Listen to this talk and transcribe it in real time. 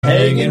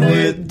Hanging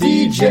with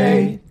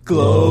DJ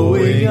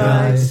Glowing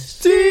Eyes.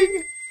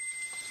 Sting!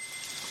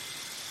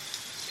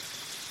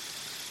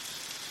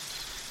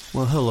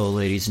 Well, hello,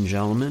 ladies and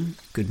gentlemen.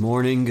 Good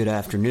morning, good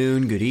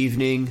afternoon, good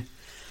evening,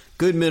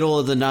 good middle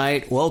of the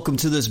night. Welcome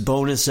to this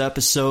bonus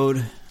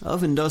episode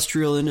of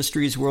Industrial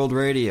Industries World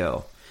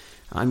Radio.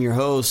 I'm your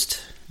host,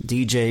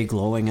 DJ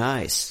Glowing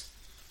Ice.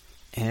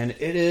 And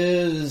it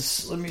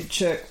is, let me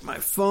check my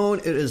phone,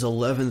 it is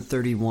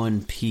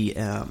 11:31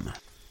 p.m.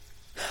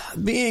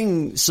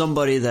 Being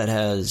somebody that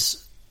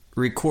has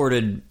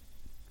recorded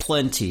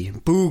plenty,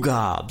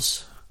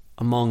 boogobs,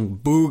 among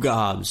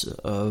boogobs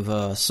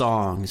of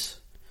songs,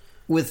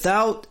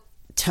 without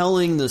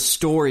telling the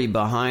story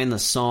behind the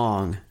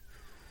song,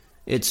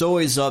 it's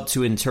always up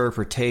to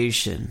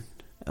interpretation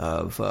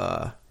of,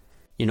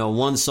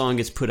 one song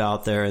gets put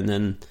out there and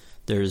then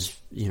there's,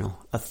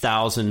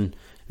 1,000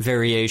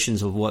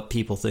 variations of what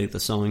people think the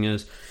song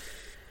is.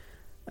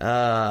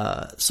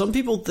 Some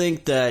people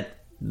think that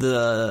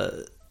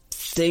the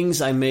things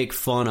I make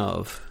fun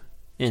of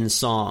in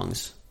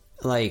songs,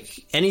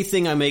 like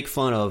anything I make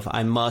fun of,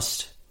 I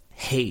must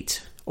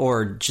hate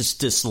or just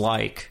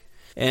dislike.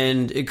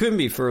 And it couldn't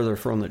be further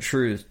from the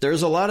truth.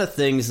 There's a lot of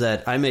things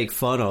that I make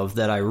fun of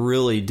that I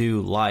really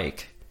do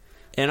like.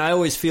 And I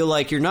always feel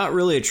like you're not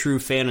really a true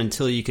fan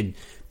until you could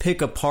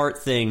pick apart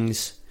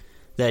things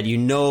that you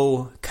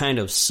know kind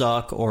of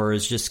suck or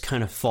is just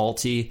kind of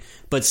faulty,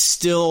 but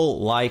still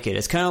like it.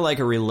 It's kind of like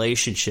a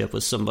relationship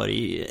with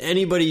somebody.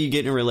 Anybody you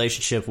get in a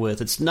relationship with,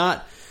 it's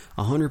not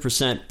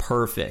 100%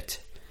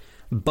 perfect.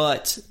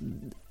 But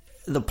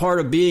the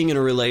part of being in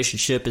a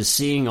relationship is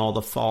seeing all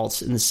the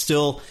faults and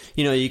still,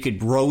 you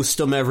could roast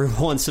them every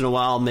once in a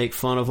while, make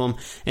fun of them,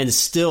 and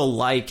still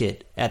like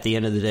it at the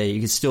end of the day. You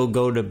can still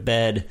go to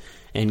bed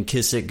and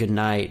kiss it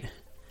goodnight.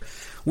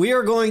 We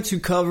are going to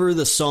cover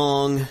the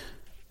song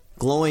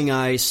Glowing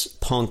Ice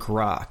Punk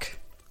Rock.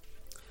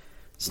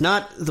 It's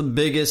not the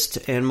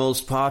biggest and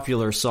most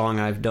popular song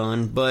I've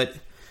done, but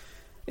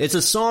it's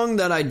a song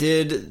that I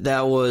did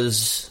that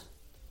was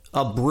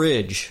a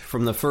bridge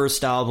from the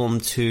first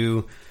album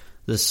to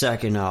the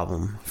second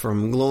album.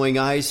 From Glowing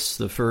Ice,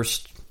 the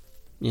first,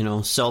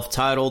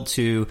 self-titled,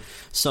 to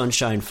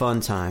Sunshine Fun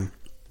Time.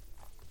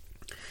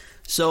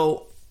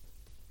 So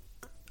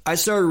I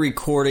started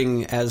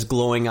recording as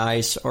Glowing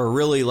Ice, or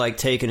really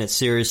taking it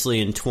seriously,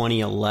 in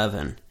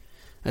 2011.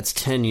 That's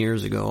 10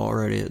 years ago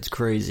already. It's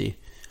crazy.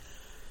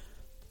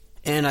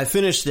 And I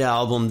finished the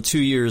album 2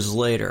 years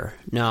later.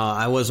 Now,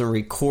 I wasn't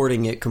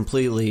recording it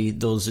completely,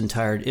 it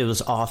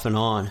was off and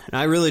on. And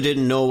I really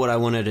didn't know what I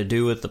wanted to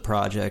do with the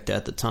project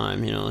at the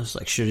time. It's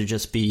like, should it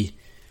just be,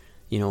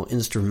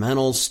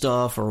 instrumental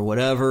stuff or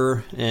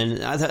whatever? And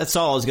that's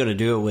all I was going to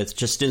do it with,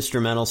 just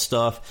instrumental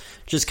stuff.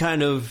 Just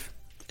kind of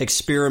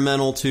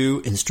experimental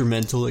too.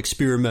 Instrumental,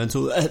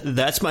 experimental.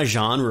 That's my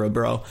genre,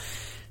 bro.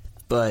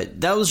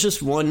 But that was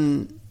just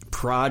one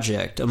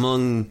project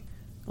among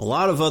a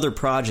lot of other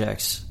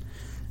projects.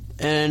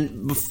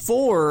 And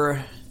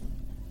before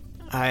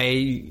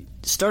I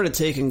started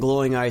taking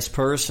Glowing Ice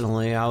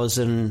personally, I was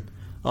in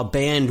a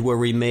band where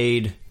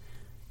it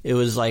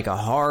was like a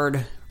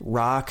hard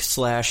rock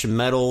 /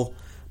 metal,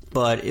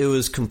 but it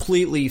was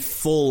completely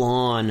full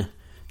on.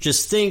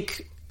 Just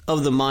think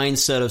of the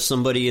mindset of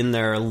somebody in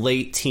their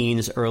late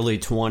teens, early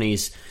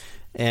 20s,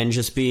 and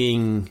just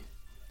being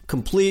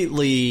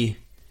completely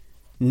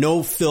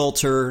no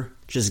filter,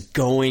 just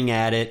going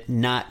at it,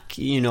 not,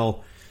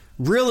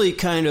 really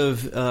kind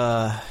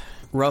of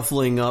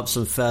ruffling up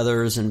some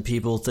feathers and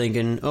people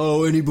thinking,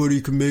 oh, anybody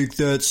can make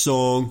that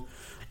song.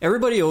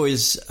 Everybody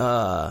always,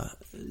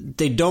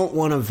 they don't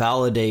want to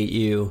validate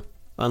you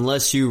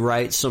unless you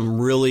write some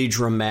really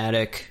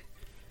dramatic,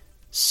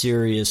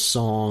 serious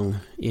song,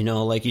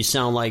 like you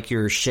sound like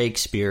you're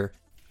Shakespeare.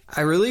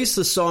 I released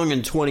the song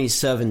in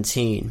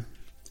 2017,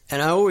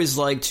 and I always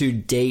like to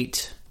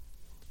date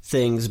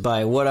things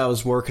by what I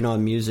was working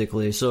on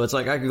musically. So it's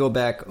like I could go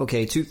back,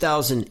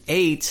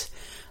 2008,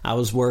 I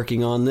was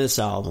working on this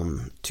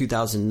album.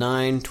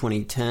 2009,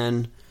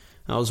 2010,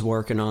 I was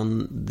working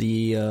on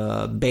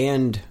the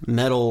band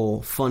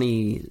metal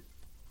funny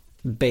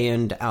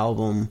band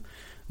album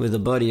with a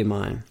buddy of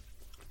mine.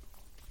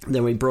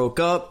 Then we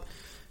broke up.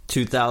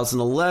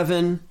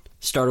 2011,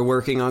 started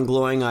working on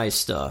Glowing Ice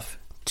stuff.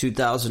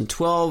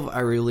 2012,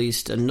 I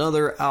released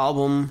another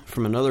album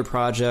from another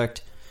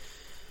project.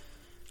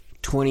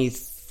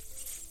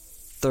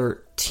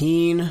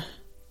 2013,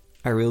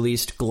 I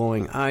released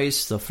Glowing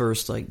Ice, the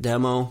first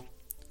demo.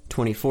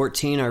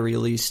 2014, I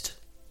released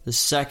the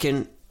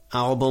second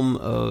album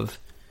of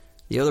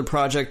the other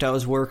project I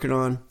was working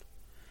on.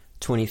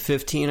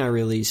 2015, I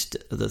released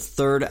the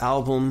third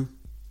album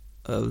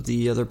of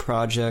the other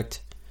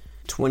project.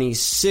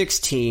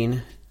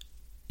 2016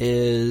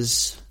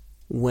 is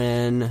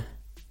when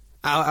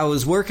I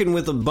was working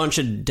with a bunch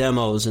of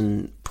demos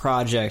and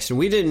projects, and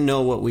we didn't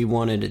know what we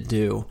wanted to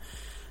do.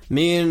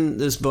 Me and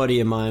this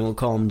buddy of mine, we'll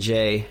call him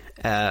Jay,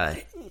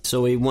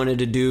 so we wanted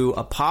to do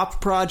a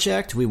pop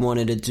project. We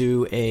wanted to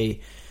do a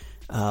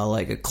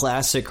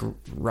classic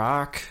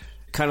rock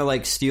kind of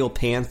like Steel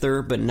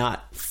Panther, but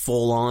not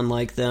full on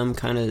like them,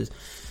 kind of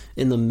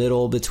in the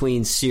middle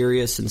between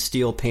Sirius and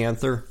Steel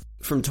Panther.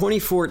 From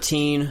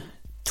 2014,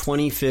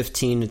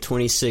 2015 to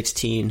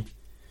 2016,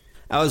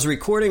 I was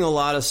recording a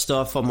lot of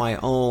stuff on my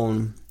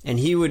own, and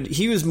he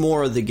was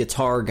more of the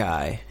guitar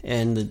guy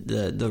and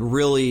the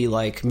really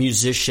like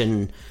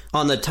musician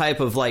on the type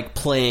of like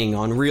playing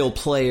on real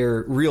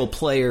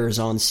players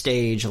on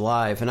stage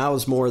live, and I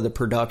was more of the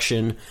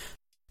production.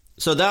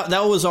 So that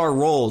was our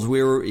roles.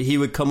 He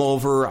would come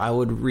over, I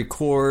would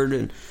record,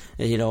 and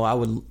I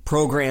would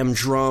program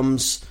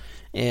drums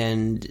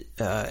and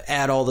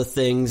add all the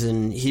things,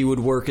 and he would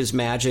work his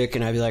magic,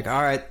 and I'd be like,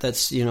 all right,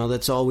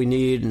 that's all we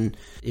need, and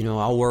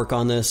I'll work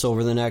on this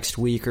over the next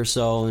week or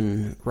so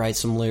and write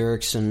some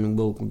lyrics, and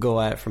we'll go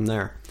at it from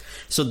there.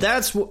 So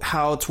that's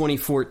how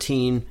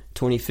 2014,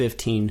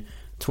 2015,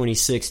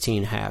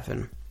 2016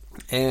 happened.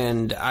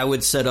 And I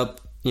would set up,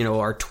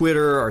 our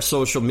Twitter, our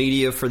social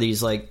media for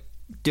these like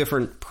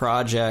different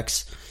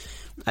projects.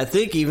 I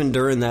think even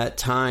during that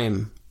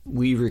time,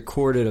 we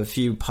recorded a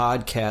few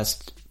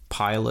podcast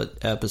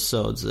pilot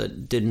episodes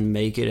that didn't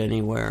make it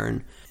anywhere,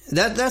 and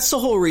that's the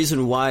whole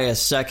reason why a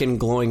second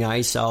Glowing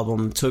Ice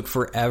album took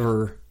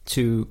forever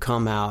to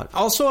come out.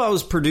 Also, I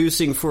was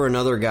producing for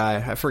another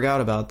guy. I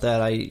forgot about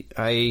that.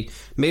 I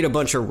made a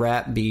bunch of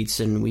rap beats,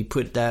 and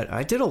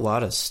I did a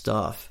lot of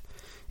stuff.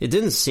 It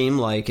didn't seem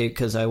like it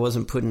because I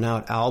wasn't putting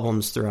out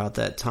albums throughout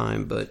that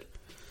time, but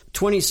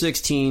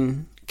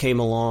 2016 came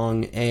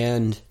along,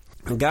 and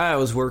the guy I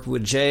was working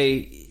with,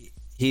 Jay,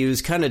 he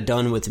was kind of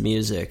done with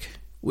music,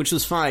 which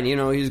was fine. He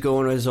was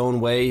going his own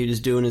way. He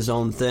was doing his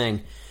own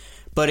thing.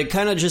 But it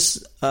kind of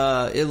just,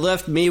 it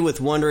left me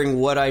with wondering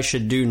what I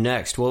should do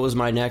next. What was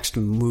my next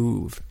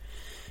move?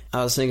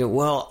 I was thinking,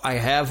 well, I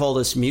have all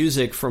this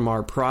music from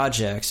our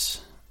projects.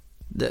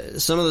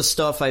 Some of the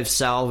stuff I've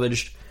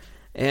salvaged.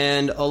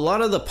 And a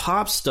lot of the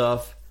pop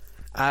stuff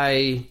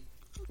I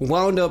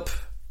wound up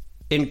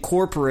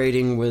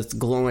incorporating with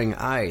Glowing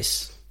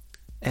Ice.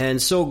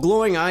 And so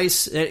Glowing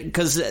Ice,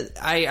 because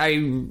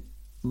I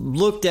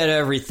looked at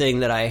everything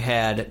that I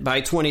had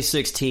by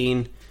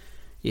 2016.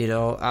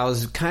 I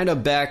was kind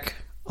of back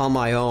on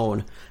my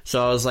own.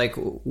 So I was like,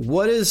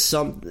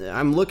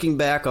 I'm looking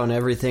back on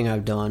everything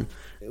I've done.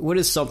 What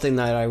is something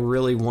that I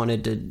really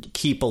wanted to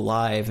keep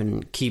alive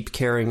and keep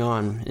carrying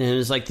on? And it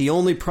was like the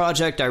only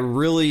project I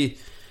really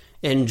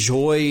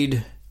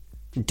enjoyed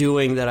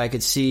doing that I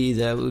could see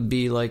that would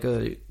be like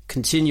a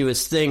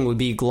continuous thing would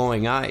be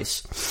Glowing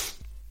Ice.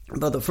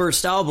 But the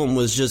first album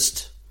was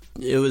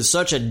it was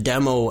such a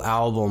demo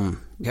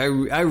album. I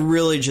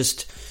really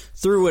just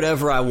threw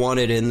whatever I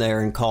wanted in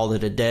there and called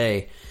it a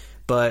day.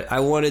 But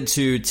I wanted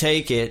to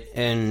take it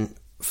and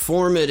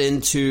form it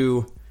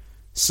into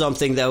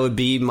something that would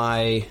be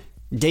my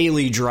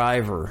daily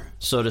driver,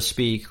 so to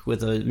speak,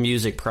 with a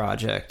music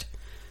project.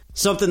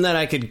 Something that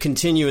I could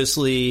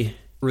continuously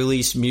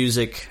release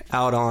music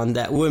out on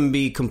that wouldn't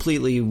be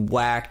completely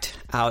whacked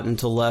out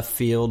into left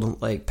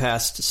field like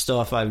past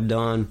stuff I've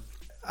done.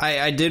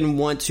 I didn't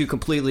want to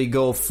completely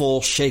go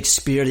full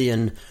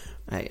Shakespearean.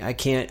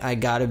 I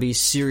gotta be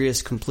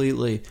serious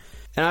completely.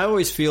 And I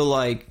always feel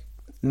like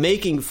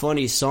making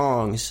funny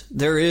songs,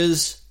 there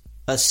is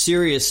a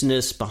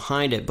seriousness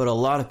behind it, but a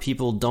lot of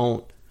people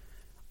don't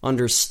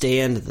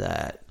understand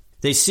that.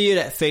 They see it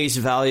at face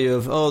value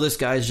of, oh, this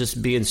guy's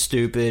just being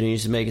stupid and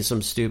he's making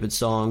some stupid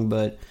song,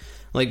 but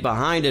like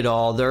behind it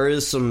all, there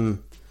is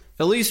some,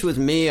 at least with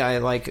me,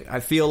 I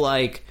feel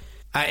like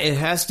there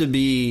has to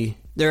be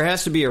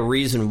a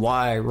reason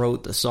why I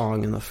wrote the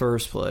song in the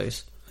first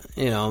place.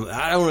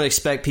 I don't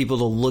expect people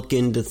to look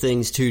into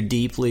things too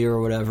deeply or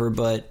whatever,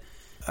 but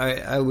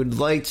I would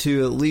like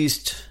to at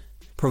least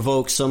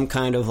provoke some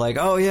kind of like,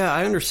 oh yeah,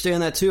 I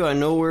understand that too. I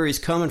know where he's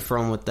coming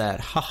from with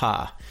that.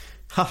 Haha.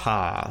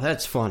 Haha.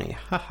 That's funny.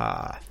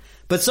 Haha.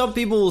 But some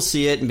people will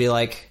see it and be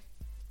like,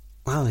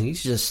 wow,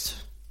 he's just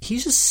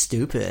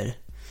stupid.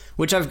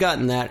 Which I've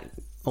gotten that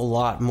a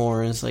lot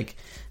more. It's like,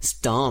 it's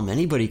dumb.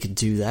 Anybody could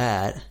do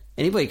that.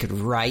 Anybody could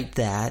write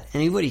that.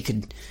 Anybody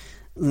could...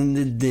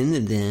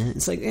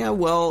 It's like, yeah,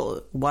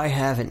 well, why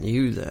haven't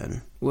you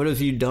then? What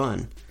have you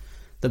done?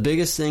 The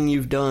biggest thing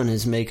you've done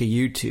is make a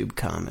YouTube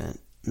comment.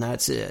 And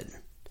that's it.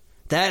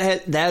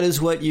 That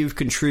is what you've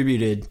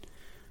contributed.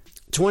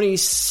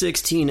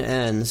 2016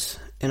 ends,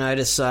 and I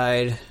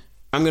decide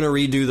I'm going to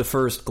redo the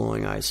first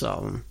Glowing Ice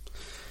album.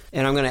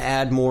 And I'm going to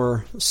add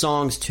more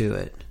songs to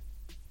it.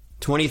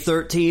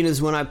 2013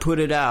 is when I put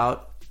it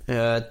out.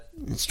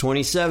 It's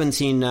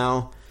 2017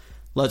 now.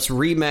 Let's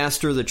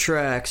remaster the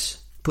tracks.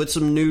 Put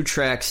some new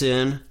tracks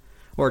in,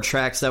 or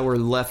tracks that were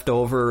left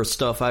over, or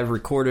stuff I've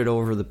recorded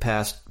over the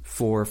past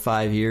 4 or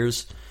 5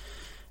 years.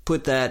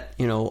 Put that,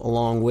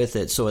 along with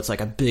it, so it's like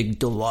a big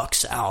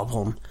deluxe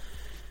album.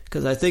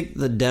 Because I think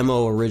the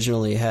demo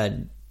originally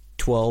had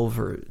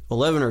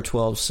 11 or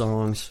 12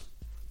 songs.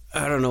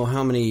 I don't know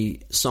how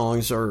many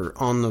songs are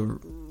on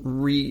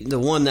the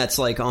one that's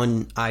like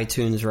on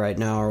iTunes right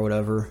now or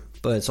whatever,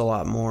 but it's a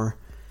lot more.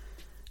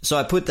 So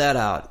I put that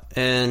out,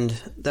 and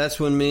that's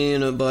when me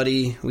and a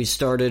buddy, we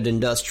started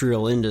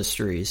Industrial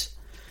Industries.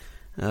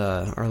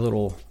 our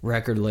little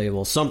record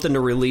label, something to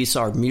release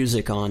our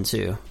music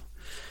onto.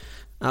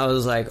 I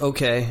was like,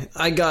 okay,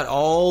 I got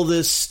all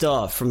this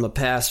stuff from the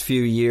past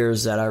few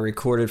years that I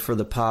recorded for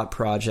the Pop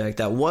Project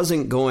that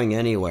wasn't going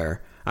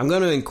anywhere. I'm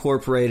going to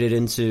incorporate it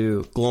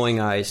into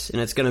Glowing Ice,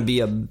 and it's going to be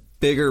a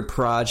bigger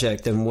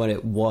project than what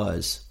it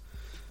was.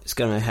 It's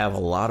going to have a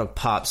lot of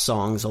pop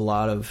songs, a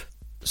lot of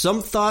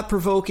some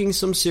thought-provoking,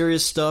 some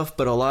serious stuff,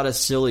 but a lot of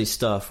silly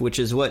stuff, which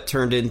is what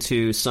turned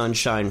into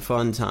Sunshine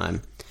Fun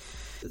Time.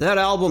 That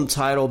album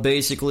title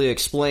basically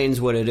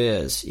explains what it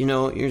is. You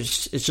know,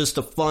 it's just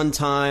a fun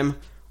time,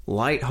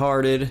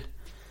 lighthearted.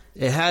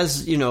 It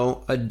has, you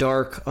know, a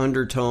dark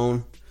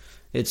undertone.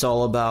 It's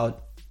all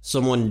about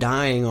someone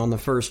dying on the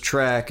first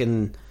track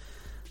and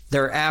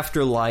their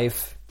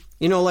afterlife.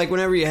 You know, like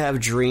whenever you have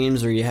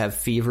dreams or you have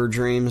fever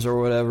dreams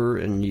or whatever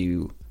and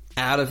you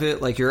out of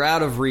it, like you're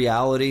out of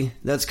reality.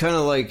 That's kind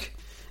of like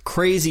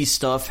crazy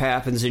stuff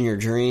happens in your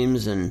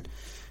dreams and,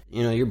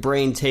 you know, your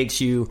brain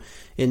takes you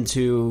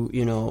into,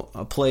 you know,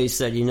 a place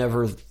that you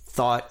never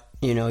thought,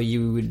 you know,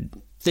 you would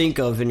think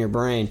of in your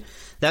brain.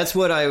 That's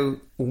what I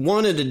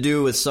wanted to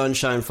do with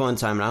Sunshine Fun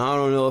Time. And I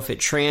don't know if it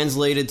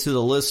translated to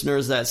the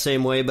listeners that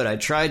same way, but I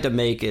tried to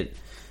make it,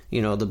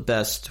 you know, the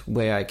best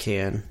way I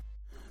can.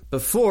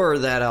 Before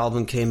that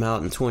album came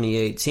out in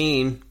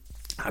 2018,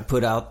 I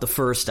put out the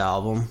first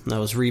album that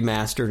was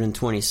remastered in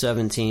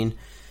 2017.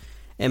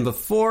 And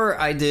before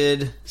I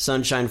did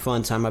Sunshine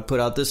Fun Time, I put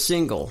out this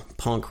single,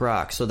 Punk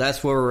Rock. So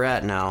that's where we're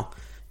at now.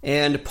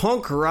 And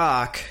punk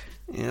rock,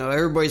 you know,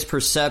 everybody's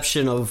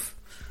perception of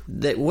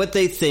that, what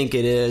they think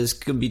it is,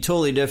 could be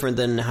totally different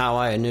than how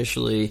I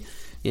initially,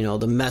 you know,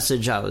 the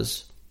message I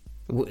was,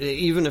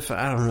 even if,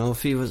 I don't know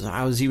if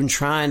I was even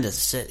trying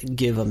to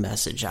give a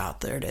message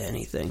out there to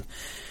anything.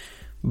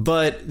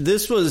 But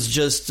this was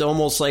just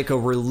almost like a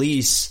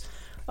release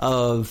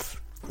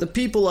of the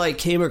people I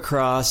came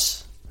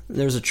across.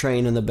 There's a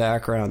train in the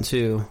background,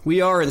 too.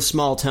 We are in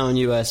small town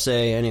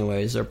USA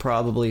anyways. They're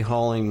probably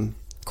hauling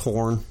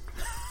corn.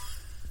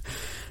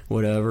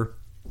 Whatever.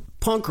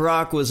 Punk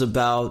rock was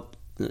about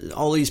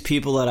all these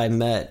people that I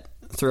met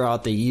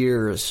throughout the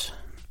years.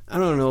 I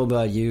don't know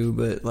about you,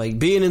 but like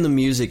being in the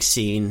music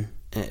scene,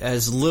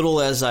 as little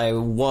as I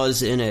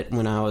was in it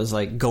when I was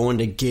like going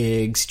to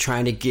gigs,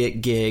 trying to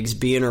get gigs,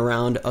 being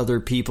around other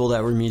people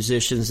that were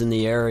musicians in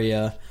the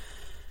area,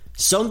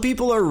 some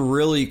people are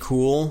really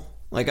cool.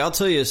 Like, I'll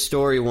tell you a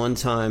story one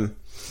time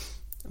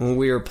when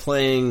we were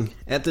playing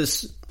at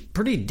this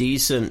pretty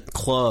decent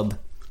club,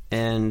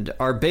 and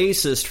our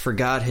bassist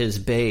forgot his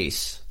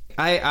bass.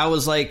 I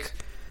was like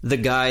the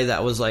guy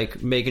that was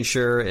like making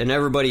sure, and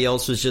everybody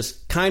else was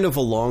just kind of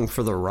along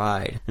for the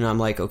ride. And I'm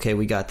like, okay,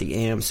 we got the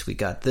amps, we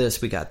got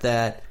this, we got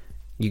that.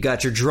 You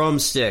got your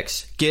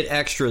drumsticks. Get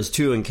extras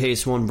too in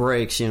case one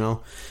breaks, you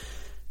know.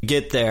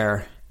 Get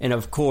there, and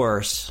of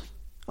course,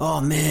 oh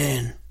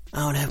man, I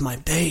don't have my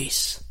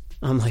bass.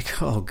 I'm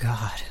like, oh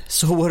God.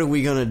 So what are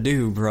we gonna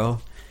do, bro?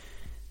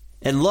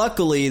 And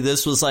luckily,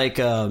 this was like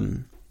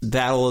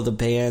Battle of the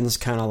Bands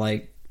kind of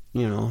like,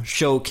 you know,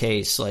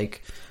 showcase.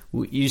 Like,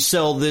 you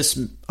sell this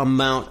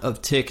amount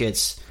of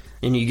tickets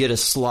and you get a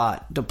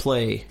slot to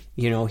play,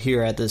 you know,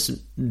 here at this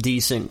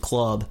decent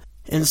club.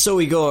 And so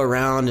we go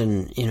around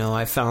and, you know,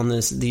 I found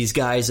these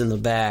guys in the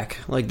back.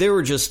 Like, they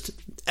were just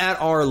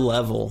at our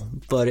level,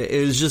 but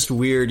it was just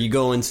weird. You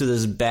go into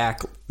this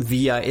back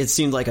it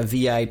seemed like a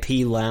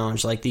VIP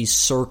lounge, like these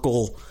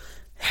circle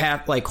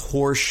like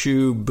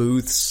horseshoe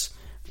booths,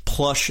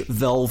 plush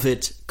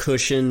velvet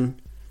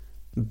cushion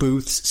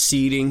booths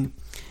seating,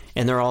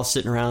 and they're all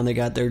sitting around. They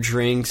got their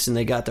drinks and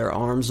they got their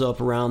arms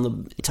up around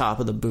the top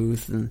of the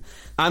booth, and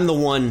I'm the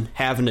one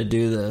having to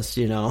do this,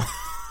 you know.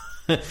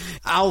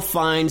 I'll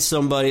find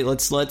somebody.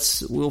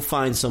 We'll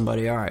find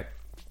somebody. All right.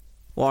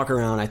 Walk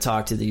around. I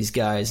talk to these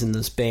guys in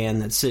this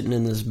band that's sitting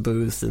in this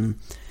booth, and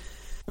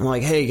I'm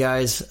like, hey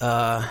guys,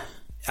 I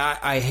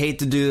hate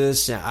to do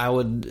this.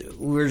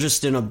 We're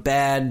just in a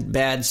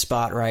bad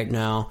spot right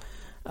now.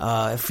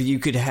 If you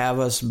could have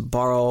us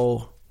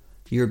borrow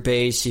your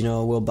bass, you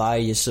know, we'll buy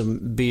you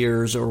some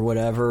beers or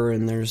whatever.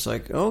 And there's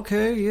like,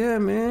 okay, yeah,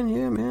 man.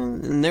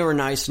 And they were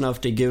nice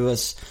enough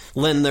to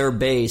lend their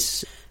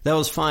bass. That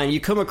was fine.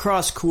 You come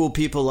across cool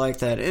people like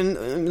that.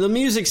 And the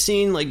music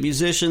scene, like,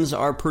 musicians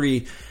are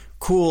pretty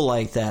cool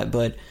like that.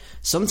 But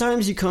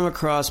sometimes you come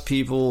across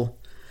people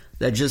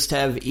that just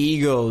have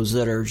egos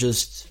that are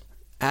just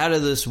out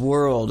of this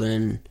world.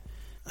 And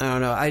I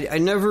don't know,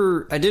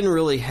 I didn't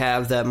really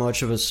have that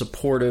much of a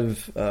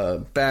supportive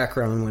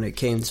background when it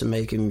came to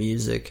making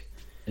music.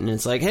 And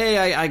it's like,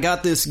 hey, I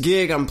got this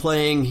gig I'm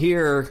playing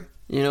here,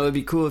 you know, it'd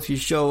be cool if you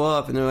show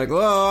up. And they're like,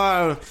 well,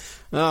 I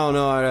don't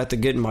know, I'd have to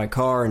get in my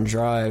car and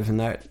drive, and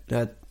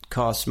that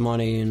costs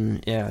money.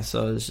 And yeah,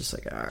 so it's just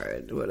like, all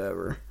right,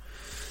 whatever.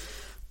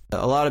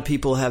 A lot of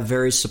people have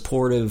very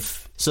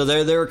supportive, so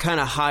they were kind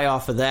of high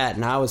off of that,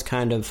 and I was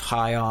kind of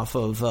high off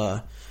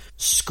of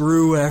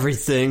screw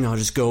everything, I'll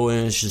just go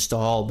in, it's just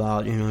all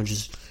about, you know,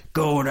 just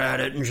going at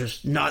it and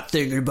just not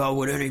thinking about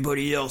what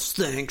anybody else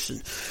thinks.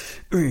 And,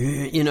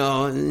 you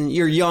know,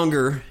 you're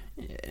younger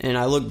And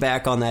I look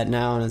back on that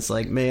now, and it's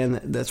like, man,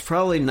 that's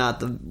probably not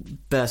the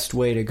best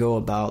way to go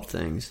about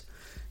things.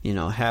 You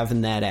know,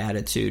 having that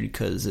attitude,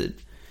 because I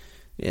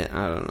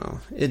don't know.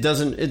 It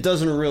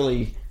doesn't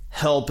really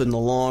help in the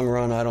long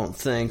run, I don't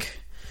think.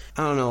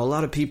 I don't know. A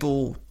lot of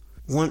people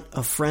want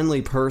a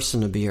friendly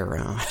person to be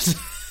around.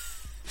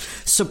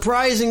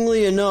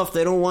 Surprisingly enough,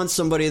 they don't want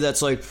somebody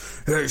that's like,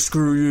 hey,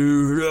 screw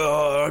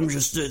you,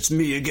 it's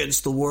me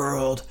against the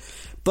world.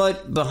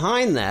 But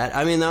behind that,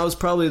 I mean, that was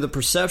probably the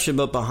perception,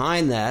 but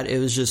behind that, it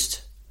was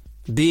just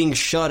being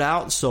shut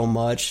out so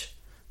much.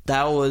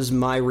 That was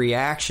my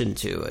reaction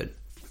to it.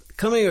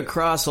 Coming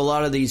across a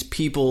lot of these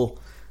people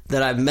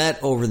that I've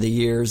met over the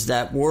years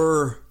that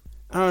were,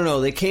 I don't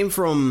know, they came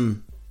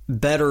from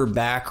better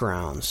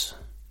backgrounds.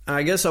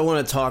 I guess I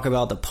want to talk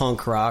about the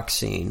punk rock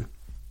scene.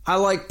 I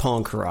like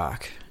punk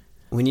rock.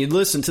 When you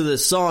listen to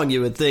this song,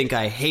 you would think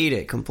I hate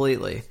it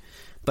completely.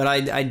 But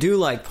I do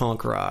like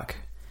punk rock.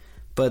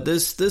 But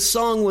this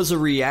song was a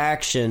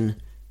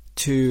reaction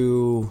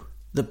to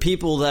the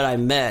people that I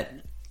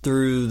met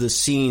through the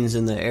scenes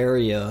in the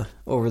area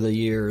over the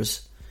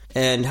years,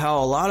 and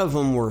how a lot of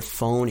them were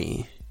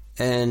phony.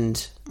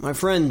 And my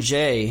friend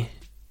Jay,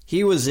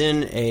 he was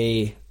in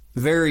a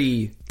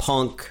very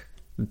punk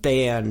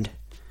band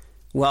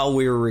while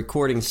we were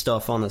recording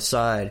stuff on the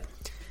side.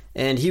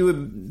 And he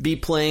would be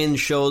playing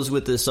shows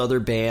with this other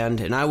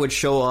band, and I would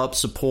show up,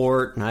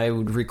 support, and I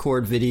would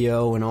record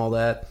video and all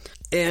that.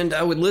 And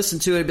I would listen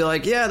to it and be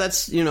like, yeah,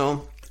 that's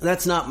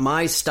not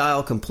my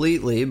style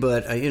completely,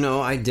 but,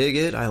 I dig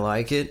it, I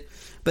like it.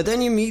 But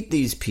then you meet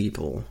these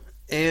people,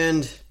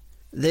 and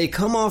they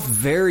come off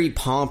very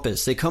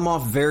pompous, they come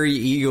off very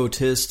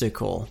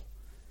egotistical.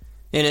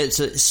 And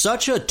it's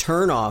such a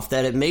turnoff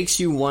that it makes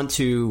you want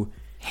to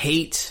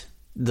hate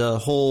the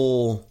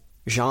whole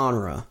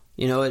genre.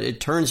 It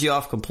turns you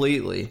off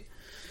completely.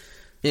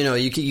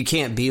 You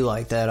can't be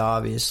like that,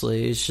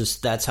 obviously. It's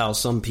just, that's how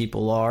some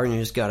people are, and you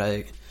just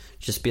gotta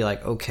just be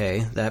like,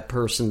 okay, that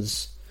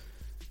person's,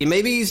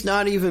 maybe he's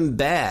not even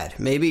bad.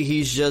 Maybe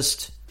he's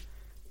just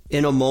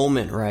in a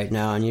moment right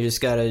now, and you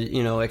just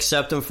gotta,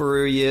 accept him for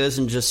who he is,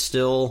 and just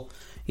still,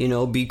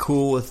 be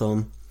cool with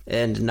them,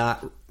 and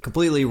not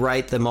completely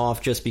write them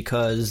off just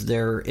because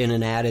they're in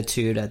an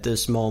attitude at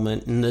this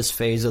moment, in this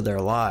phase of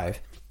their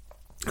life.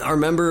 I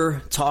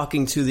remember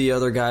talking to the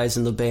other guys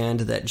in the band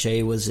that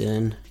Jay was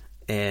in,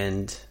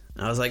 and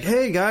I was like,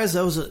 hey guys,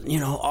 that was a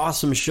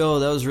awesome show,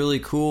 that was really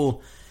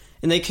cool.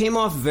 And they came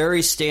off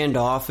very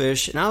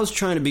standoffish, and I was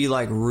trying to be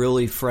like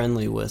really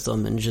friendly with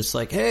them, and just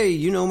like, hey,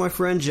 my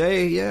friend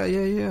Jay,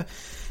 yeah.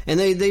 And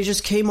they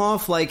just came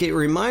off like, it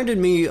reminded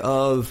me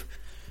of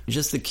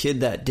just the kid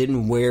that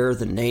didn't wear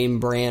the name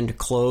brand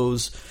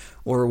clothes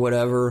or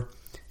whatever.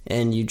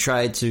 And you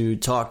try to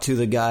talk to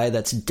the guy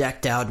that's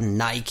decked out in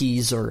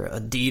Nikes or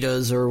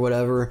Adidas or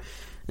whatever,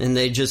 and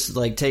they just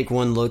like take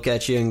one look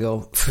at you and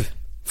go,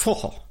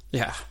 oh,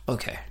 yeah,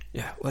 okay,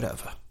 yeah,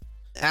 whatever.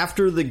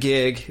 After the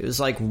gig, it was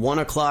like 1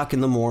 o'clock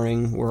in the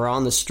morning. We're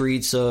on the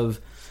streets of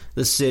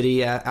the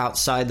city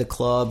outside the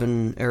club,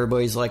 and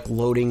everybody's like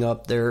loading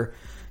up their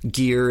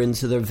gear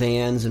into their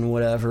vans and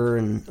whatever,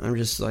 and I'm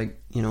just like,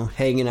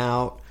 hanging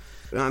out.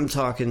 I'm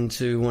talking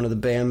to one of the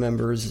band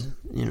members,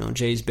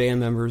 Jay's band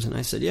members, and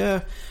I said,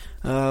 yeah,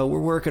 we're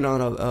working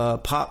on a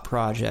pop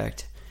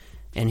project.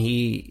 And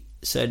he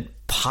said,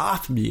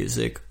 pop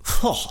music?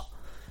 Oh.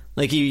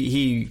 Like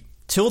he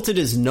tilted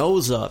his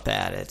nose up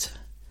at it.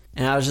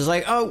 And I was just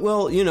like, oh,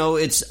 well,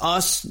 it's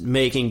us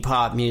making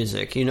pop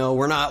music.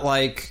 We're not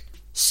like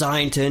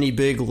signed to any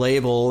big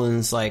label, and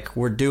it's like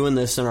we're doing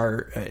this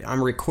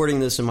I'm recording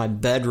this in my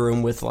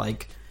bedroom with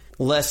like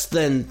less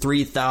than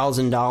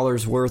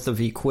 $3,000 worth of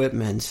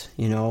equipment,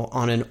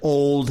 on an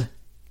old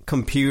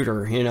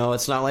computer.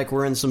 It's not like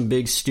we're in some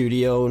big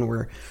studio and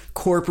we're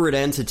corporate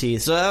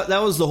entities. So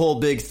that was the whole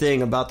big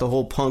thing about the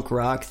whole punk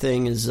rock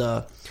thing is,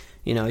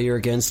 you're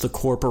against the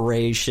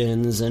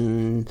corporations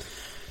and,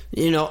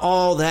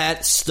 all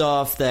that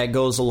stuff that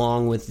goes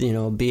along with,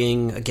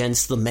 being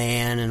against the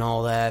man and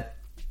all that.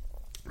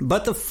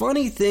 But the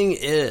funny thing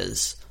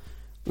is,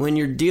 when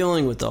you're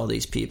dealing with all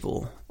these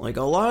people, like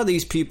a lot of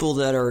these people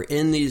that are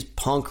in these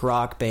punk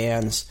rock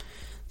bands,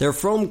 they're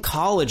from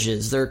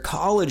colleges, they're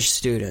college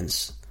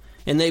students,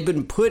 and they've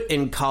been put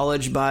in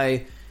college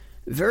by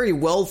very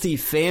wealthy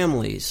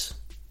families,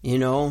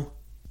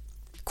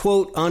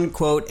 quote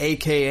unquote,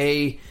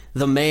 aka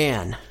the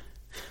man.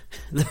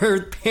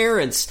 Their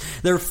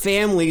parents, their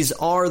families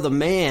are the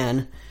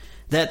man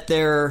that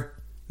they're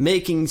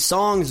making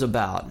songs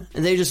about,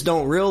 and they just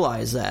don't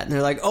realize that. And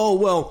they're like, oh,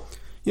 well,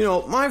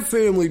 my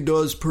family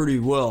does pretty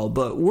well,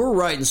 but we're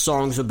writing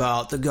songs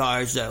about the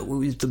guys that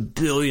with the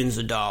billions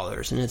of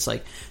dollars. And it's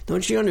like,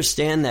 don't you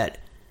understand that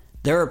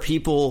there are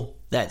people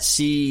that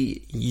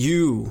see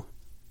you,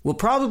 will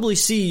probably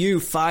see you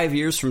 5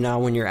 years from now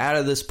when you're out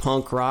of this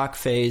punk rock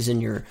phase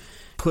and you're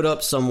put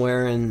up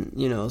somewhere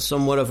in,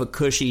 somewhat of a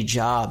cushy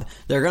job.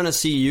 They're going to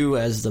see you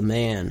as the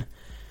man.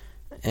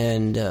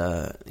 And,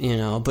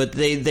 but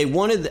they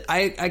wanted,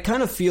 I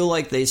kind of feel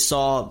like they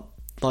saw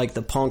like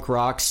the punk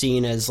rock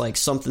scene as like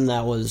something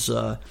that was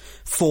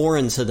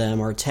foreign to them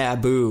or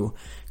taboo.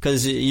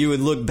 Because you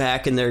would look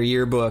back in their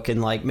yearbook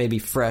in like maybe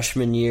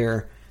freshman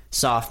year,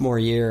 sophomore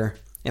year,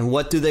 and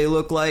what do they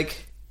look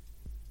like?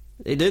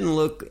 They didn't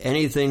look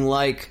anything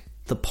like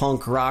the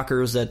punk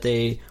rockers that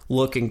they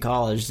look in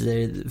college.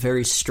 They're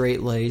very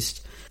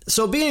straight-laced.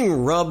 So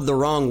being rubbed the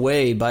wrong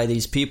way by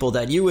these people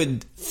that you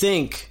would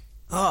think,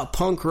 oh,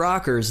 punk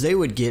rockers, they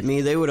would get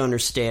me, they would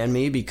understand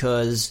me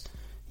because,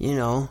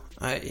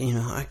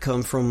 I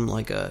come from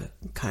like a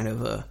kind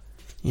of a,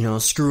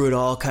 screw it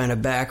all kind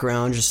of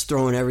background, just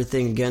throwing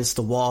everything against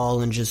the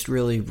wall and just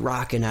really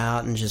rocking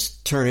out and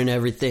just turning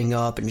everything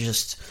up and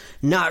just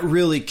not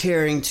really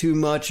caring too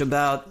much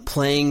about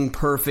playing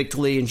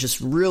perfectly and just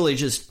really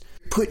just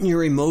putting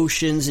your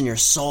emotions and your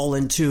soul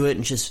into it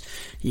and just,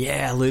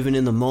 living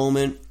in the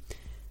moment.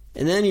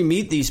 And then you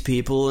meet these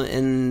people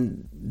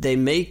and they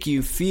make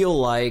you feel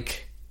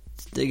like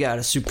they got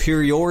a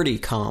superiority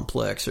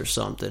complex or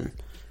something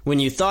when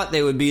you thought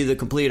they would be the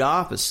complete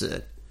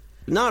opposite.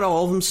 Not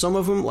all of them. Some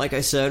of them, like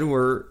I said,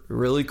 were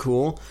really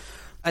cool.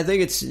 I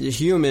think it's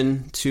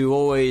human to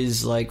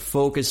always like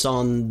focus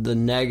on the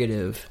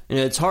negative, and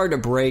it's hard to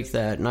break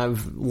that. And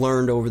I've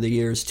learned over the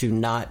years to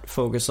not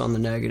focus on the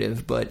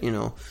negative. But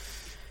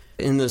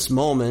in this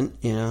moment,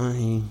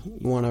 you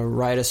want to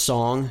write a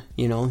song,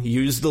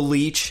 use the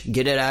leech,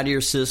 get it out of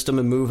your system,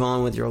 and move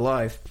on with your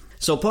life.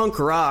 So punk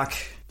rock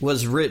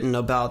was written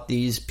about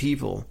these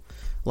people.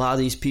 A lot of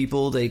these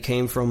people, they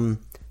came from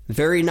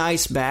very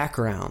nice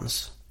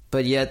backgrounds,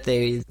 but yet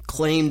they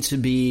claim to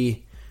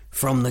be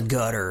from the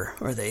gutter,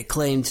 or they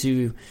claim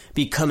to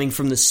be coming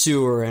from the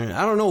sewer. And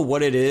I don't know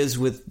what it is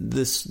with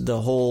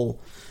the whole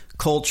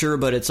culture,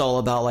 but it's all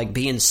about like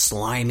being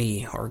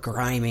slimy or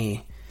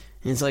grimy.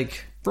 And it's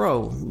like,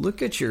 bro,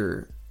 look at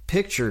your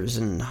pictures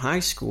in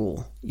high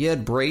school. You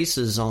had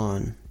braces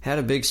on, had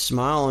a big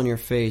smile on your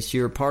face.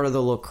 You were part of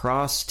the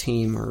lacrosse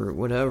team or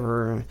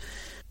whatever.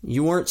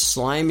 You weren't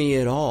slimy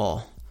at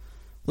all.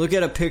 Look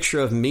at a picture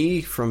of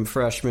me from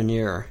freshman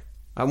year.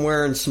 I'm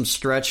wearing some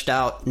stretched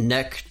out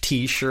neck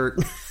t-shirt,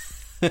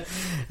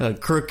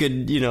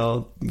 crooked,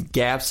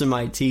 gaps in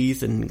my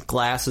teeth and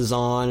glasses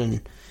on.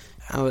 And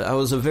I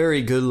was a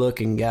very good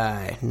looking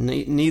guy.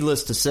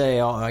 Needless to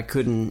say, I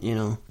couldn't,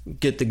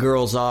 get the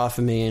girls off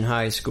of me in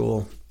high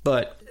school.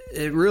 But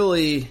it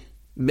really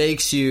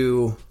makes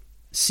you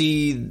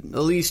see, at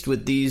least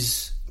with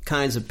these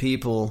kinds of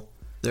people,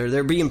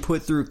 they're being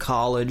put through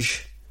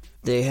college.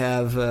 They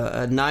have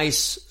a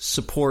nice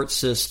support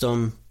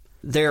system.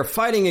 They're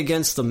fighting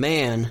against the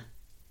man,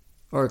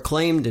 or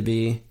claim to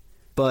be,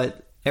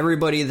 but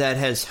everybody that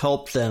has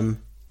helped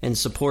them and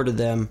supported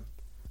them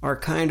are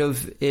kind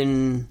of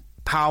in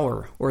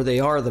power, or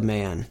they are the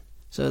man.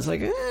 So it's like,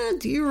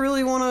 do you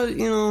really want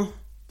to,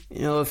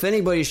 if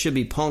anybody should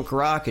be punk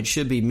rock, it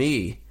should be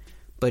me.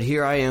 But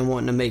here I am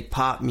wanting to make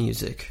pop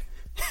music.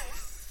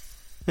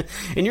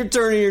 And you're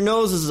turning your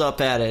noses up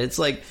at it. It's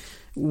like,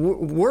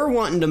 we're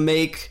wanting to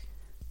make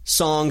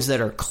songs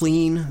that are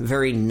clean,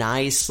 very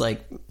nice,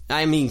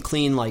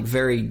 clean, like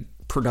very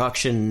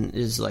production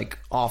is like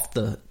off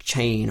the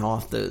chain,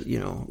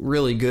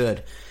 really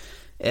good.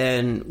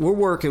 And we're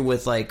working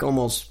with like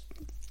almost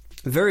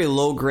very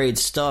low grade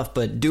stuff,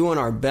 but doing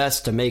our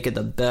best to make it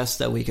the best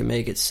that we can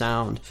make it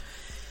sound.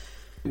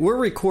 We're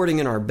recording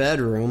in our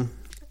bedroom,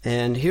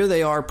 and here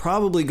they are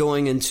probably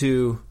going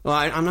into,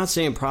 I'm not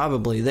saying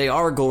probably, they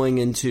are going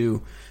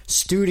into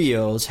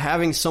studios,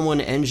 having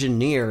someone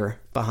engineer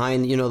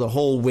behind, the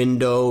whole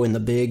window and the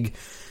big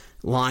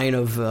line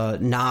of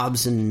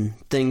knobs and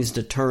things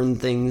to turn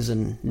things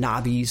and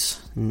knobbies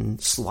and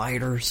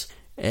sliders.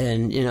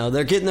 And,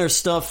 they're getting their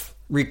stuff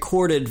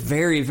recorded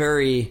very,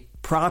 very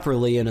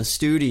properly in a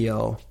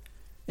studio.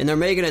 And they're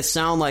making it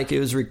sound like it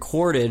was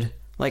recorded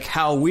like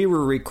how we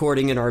were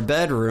recording in our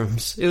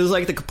bedrooms. It was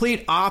like the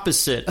complete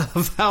opposite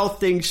of how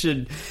things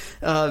should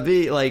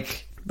be.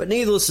 But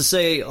needless to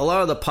say, a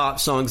lot of the pop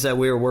songs that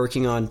we were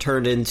working on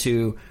turned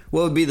into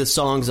what would be the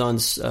songs on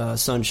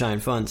Sunshine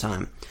Fun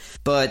Time.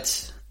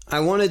 But I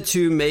wanted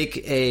to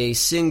make a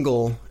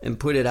single and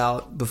put it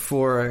out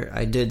before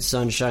I did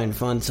Sunshine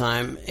Fun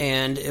Time,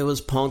 and it was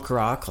punk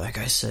rock, like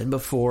I said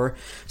before.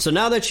 So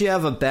now that you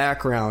have a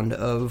background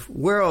of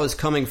where I was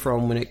coming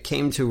from when it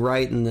came to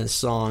writing this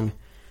song,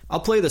 I'll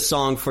play the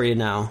song for you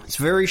now. It's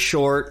very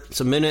short. It's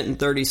 1 minute and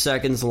 30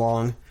 seconds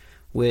long,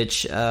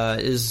 which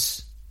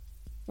is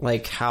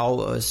like how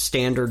a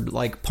standard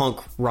like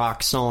punk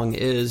rock song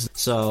is.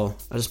 So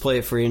I'll just play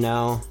it for you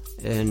now,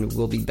 and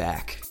we'll be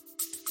back.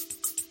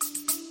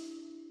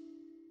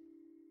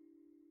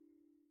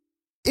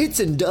 It's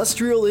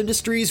Industrial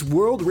Industries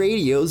World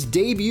Radio's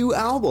debut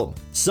album,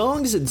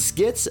 Songs and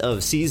Skits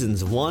of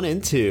Seasons 1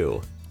 and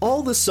 2.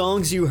 All the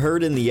songs you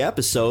heard in the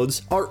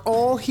episodes are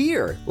all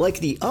here, like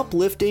the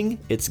uplifting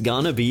It's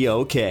Gonna Be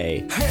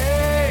Okay.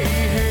 Hey,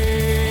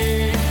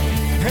 hey,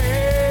 hey,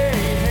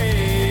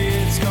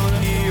 hey, it's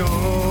gonna be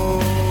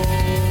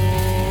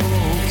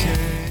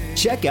okay.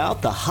 Check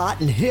out the hot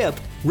and hip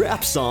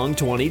Rap Song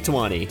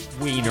 2020.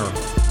 Wiener.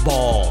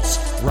 Balls.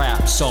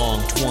 Rap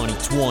Song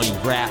 2020.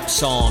 Rap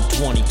Song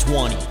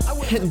 2020.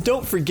 And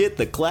don't forget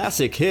the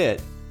classic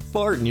hit,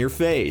 Fart in Your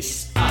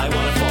Face. I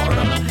wanna fart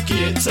on a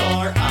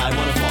guitar, I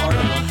wanna fart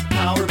on a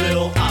power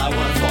bill, I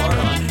wanna fart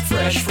on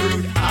fresh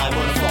fruit, I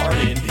wanna fart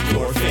in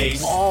your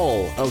face.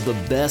 All of the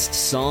best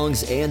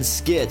songs and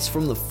skits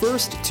from the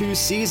first 2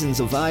 seasons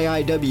of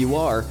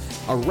IIWR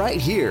are right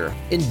here.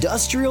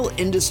 Industrial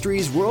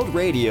Industries World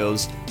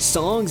Radio's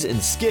Songs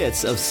and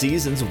Skits of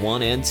Seasons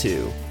 1 and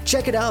 2.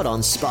 Check it out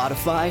on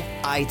Spotify,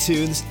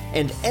 iTunes,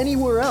 and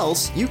anywhere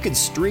else you can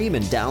stream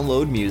and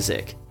download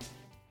music.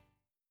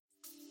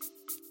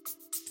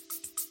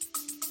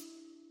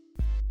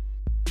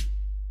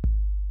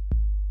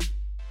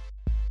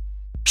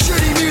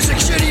 Shitty music,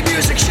 shitty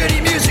music,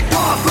 shitty music,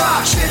 punk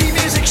rock. Shitty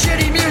music,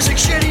 shitty music,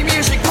 shitty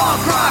music,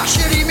 punk rock.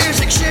 Shitty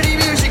music, shitty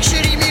music,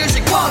 shitty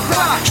music, punk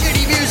rock.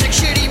 Shitty music,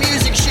 shitty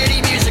music,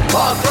 shitty music,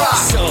 punk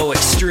rock. So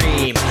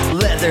extreme,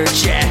 leather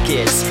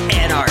jackets,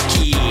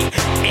 anarchy,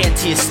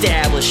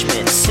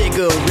 anti-establishment,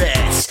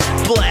 cigarettes,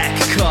 black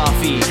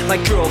coffee. My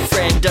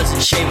girlfriend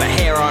doesn't shave a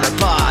hair on her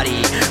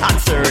body. I'm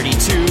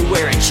 32,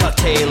 wearing Chuck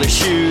Taylor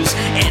shoes,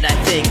 and I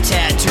think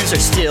tattoos are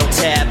still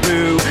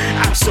taboo.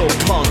 I'm so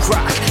punk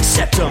rock,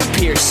 septum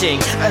piercing.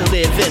 I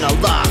live in a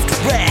loft,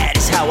 rad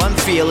is how I'm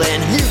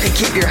feeling. You can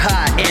keep your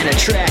hot and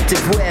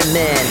attractive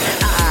women.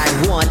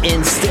 I want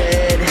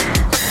instead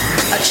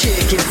a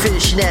chick in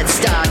fishnet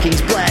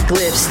stockings, black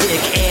lipstick,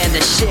 and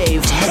a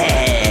shaved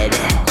head.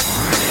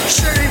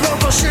 Shitty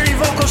vocals, shitty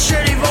vocals,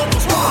 shitty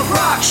vocals, punk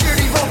rock.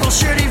 Shitty vocals,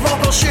 shitty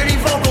vocals, shitty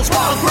vocals,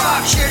 punk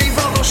rock. Shitty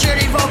vocals,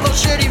 shitty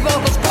vocals, shitty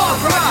vocals, punk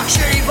rock.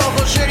 Shitty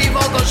vocals, shitty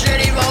vocals,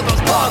 shitty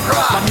vocals, punk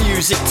rock. My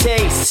music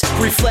taste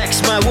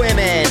reflects my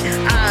women.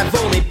 I've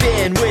only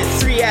been with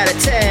 3 out of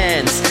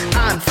 10s.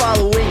 I'm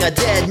following a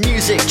dead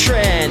music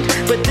trend,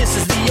 but this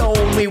is the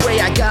only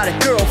way I got a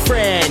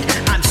girlfriend.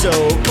 I'm so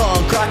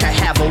punk rock, I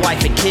have a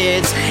wife and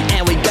kids,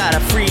 and we got a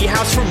free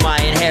house from my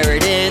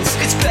inheritance.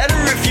 It's better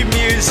if your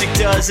music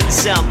doesn't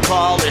sound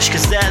polished,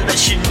 cause that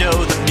lets you know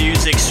the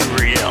music's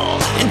real.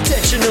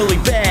 Intentionally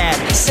bad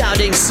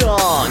sounding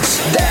songs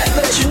that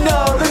let you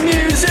know the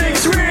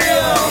music's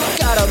real.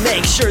 Gotta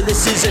make sure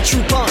this is a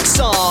true punk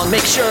song.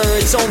 Make sure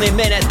it's only a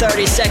minute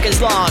 30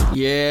 seconds long.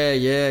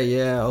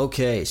 Yeah.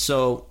 Okay,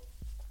 so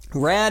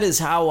rad is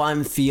how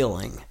I'm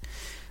feeling.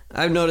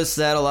 I've noticed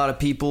that a lot of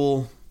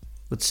people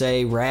would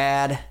say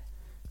rad.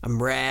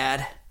 I'm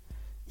rad.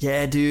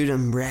 Yeah, dude,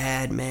 I'm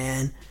rad,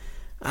 man.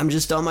 I'm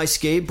just on my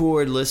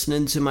skateboard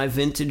listening to my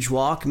vintage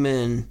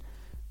Walkman.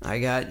 I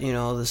got,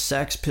 the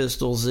Sex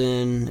Pistols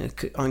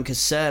on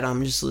cassette.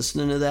 I'm just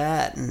listening to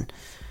that. And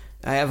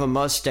I have a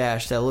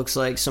mustache that looks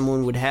like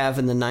someone would have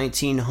in the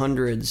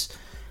 1900s.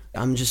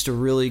 I'm just a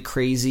really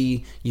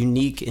crazy,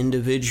 unique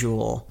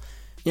individual.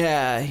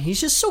 Yeah,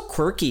 he's just so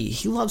quirky.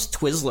 He loves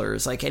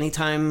Twizzlers. Like,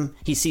 anytime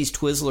he sees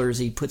Twizzlers,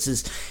 he puts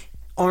his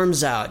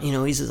arms out.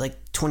 He's a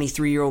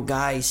 23-year-old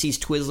guy. He sees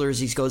Twizzlers.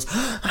 He goes,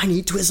 I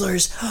need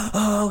Twizzlers.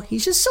 Oh,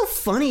 he's just so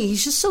funny.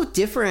 He's just so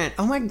different.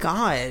 Oh my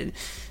God.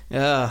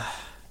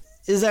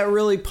 Is that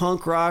really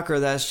punk rock, or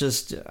that's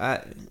just,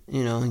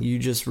 you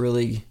just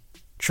really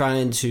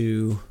trying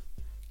to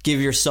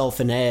give yourself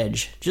an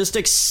edge? Just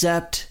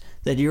accept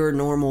that you're a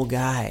normal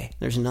guy.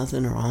 There's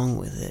nothing wrong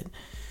with it.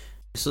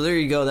 So there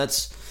you go.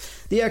 That's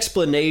the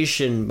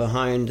explanation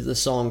behind the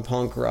song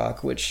Punk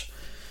Rock, which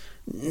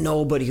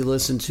nobody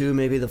listened to.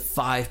 Maybe the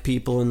 5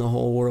 people in the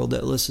whole world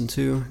that listened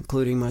to,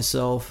 including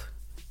myself.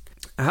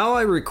 How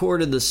I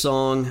recorded the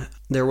song,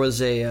 there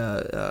was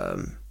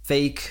a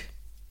fake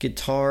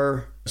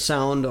guitar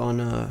sound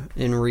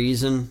in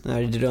Reason that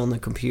I did on the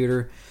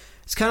computer.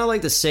 It's kind of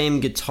like the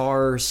same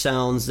guitar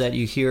sounds that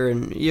you hear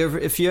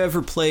if you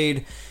ever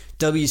played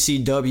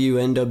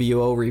WCW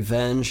NWO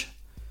Revenge,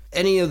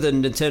 any of the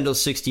Nintendo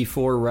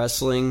 64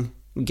 wrestling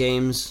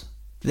games,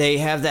 they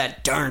have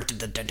that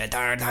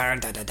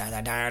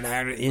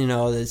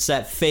it's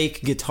that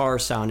fake guitar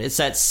sound. It's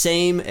that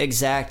same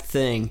exact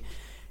thing,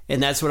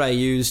 and that's what I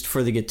used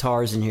for the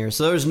guitars in here.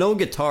 So there's no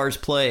guitars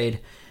played,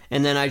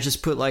 and then I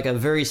just put like a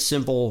very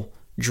simple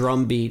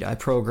drum beat I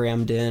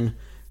programmed in,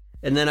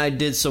 and then I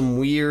did some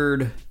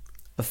weird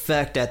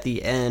effect at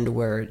the end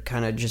where it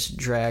kind of just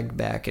dragged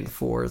back and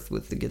forth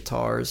with the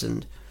guitars,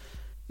 and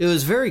it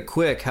was very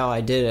quick how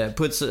I did it. I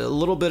put a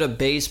little bit of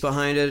bass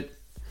behind it,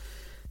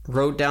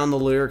 wrote down the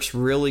lyrics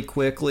really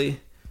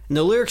quickly, and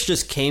the lyrics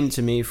just came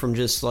to me from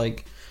just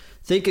like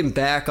thinking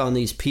back on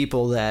these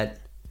people that,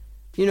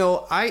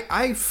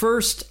 I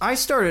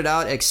started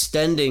out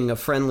extending a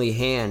friendly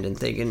hand and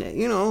thinking,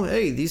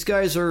 hey, these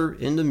guys are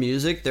into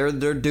music,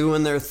 they're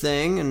doing their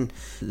thing, and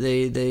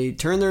they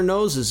turn their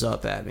noses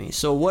up at me.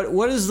 So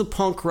what is the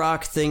punk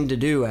rock thing to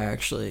do,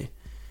 actually?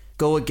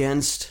 Go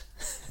against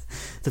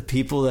the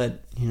people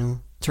that,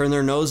 turn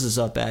their noses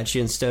up at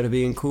you instead of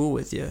being cool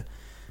with you.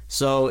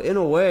 So in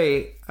a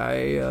way,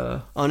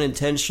 I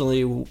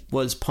unintentionally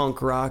was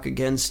punk rock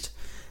against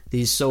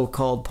these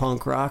so-called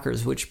punk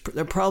rockers, which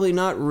they're probably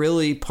not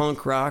really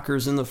punk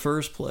rockers in the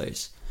first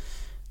place.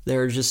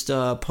 They're just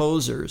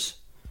posers.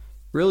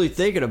 Really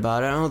thinking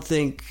about it, I don't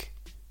think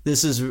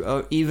this is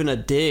even a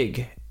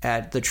dig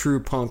at the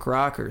true punk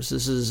rockers.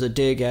 This is a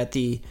dig at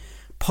the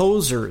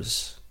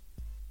posers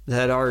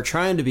that are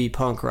trying to be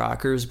punk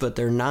rockers, but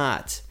they're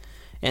not.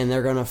 And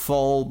they're going to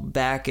fall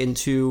back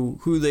into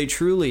who they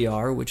truly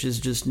are, which is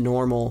just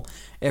normal,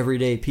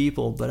 everyday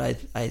people. But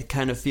I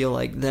kind of feel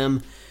like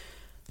them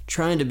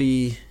trying to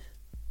be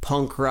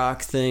punk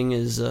rock thing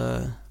is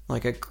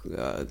like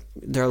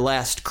their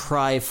last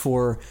cry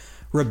for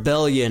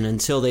rebellion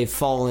until they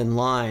fall in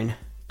line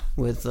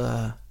with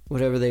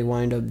whatever they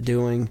wind up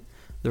doing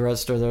the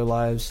rest of their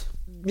lives.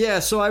 Yeah,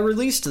 so I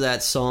released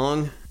that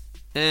song,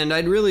 and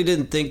I really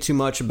didn't think too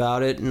much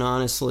about it, and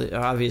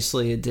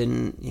obviously it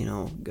didn't,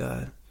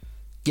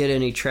 get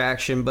any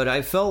traction, but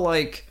I felt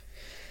like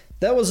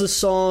that was a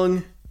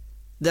song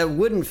that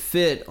wouldn't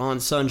fit on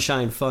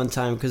Sunshine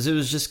Funtime because it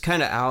was just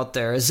kind of out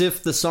there, as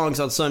if the songs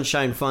on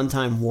Sunshine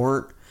Funtime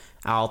weren't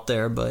out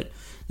there. But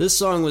this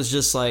song was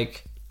just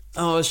like,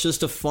 oh, it's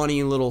just a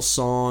funny little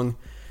song.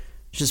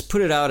 Just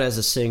put it out as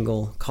a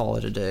single, call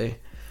it a day.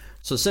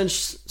 So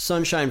since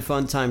Sunshine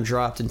Funtime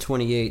dropped in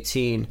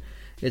 2018,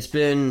 it's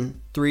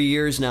been 3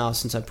 years now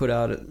since I put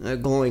out a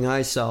Glowing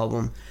Ice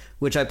album,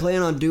 which I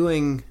plan on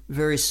doing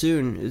very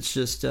soon. It's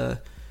just,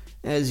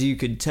 as you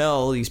could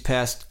tell, these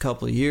past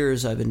couple of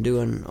years, I've been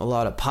doing a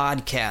lot of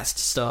podcast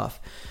stuff.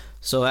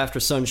 So after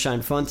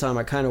Sunshine Funtime,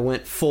 I kind of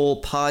went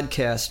full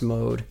podcast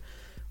mode,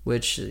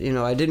 which,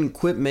 I didn't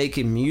quit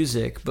making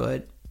music,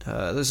 but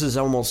this has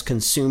almost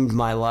consumed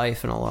my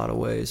life in a lot of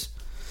ways.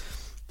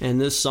 And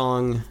this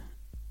song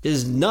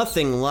is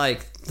nothing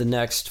like the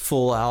next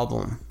full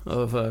album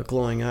of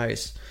Glowing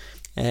Ice.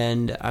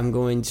 And I'm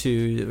going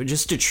to,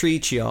 just to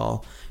treat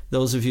y'all,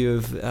 those of you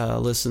who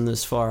have listened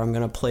this far, I'm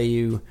going to play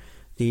you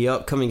the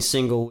upcoming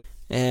single,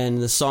 and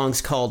the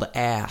song's called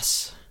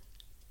Ass.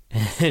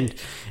 And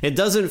it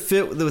doesn't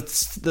fit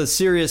with the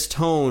serious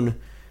tone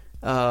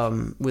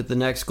with the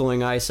next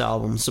Glowing Ice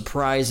album,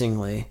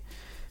 surprisingly.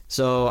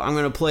 So I'm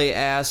going to play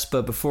Ass,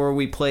 but before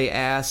we play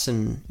Ass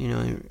and,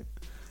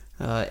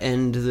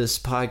 end this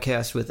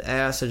podcast with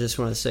Ass, I just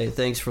want to say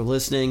thanks for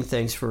listening.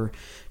 Thanks for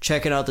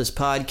checking out this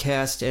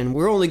podcast. And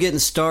we're only getting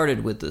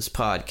started with this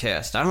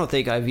podcast. I don't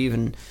think I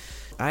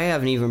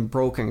haven't even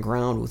broken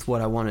ground with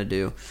what I want to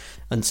do.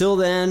 Until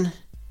then,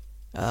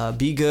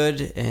 be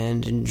good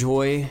and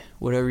enjoy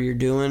whatever you're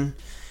doing.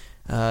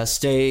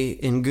 Stay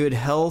in good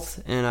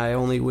health, and I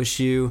only wish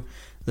you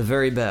the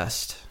very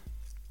best.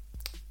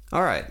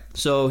 All right,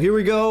 so here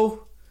we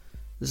go.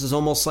 This is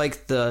almost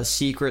like the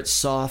secret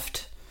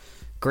soft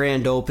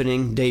grand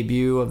opening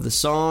debut of the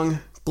song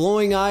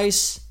Glowing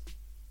Ice,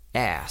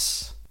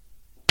 Ass.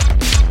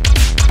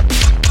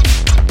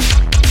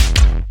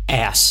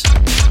 Ass.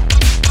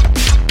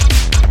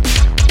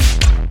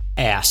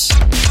 Ass.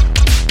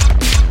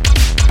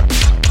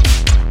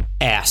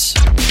 Ass.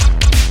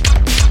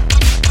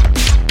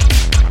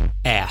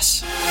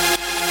 Ass.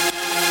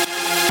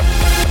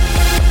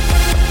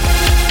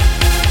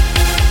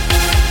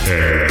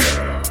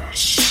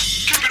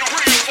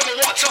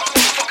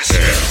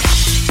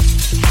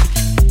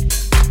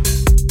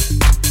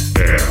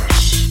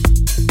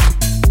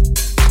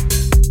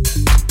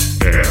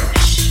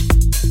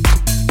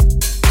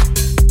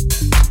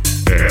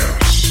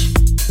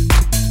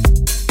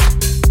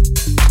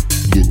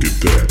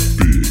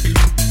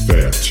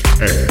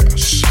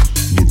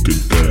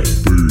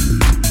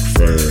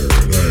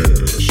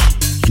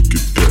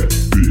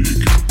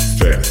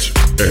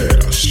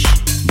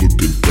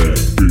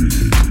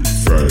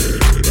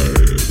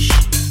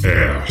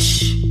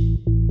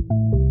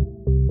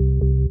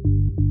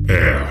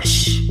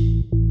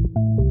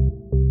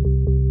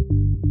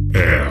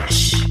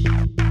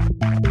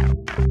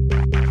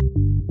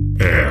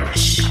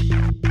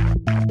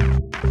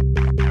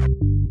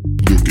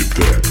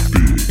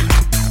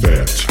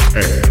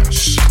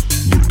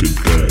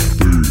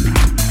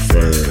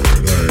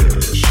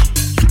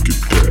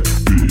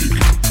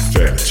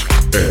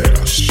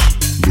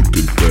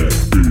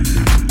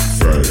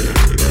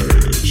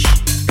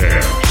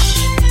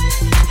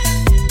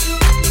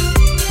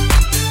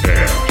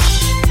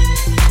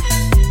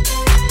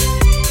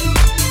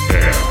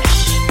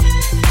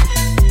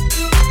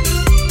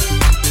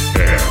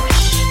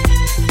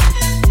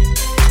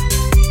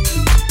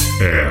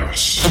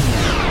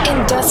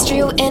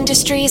 Industrial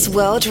Industries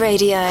World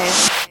Radio.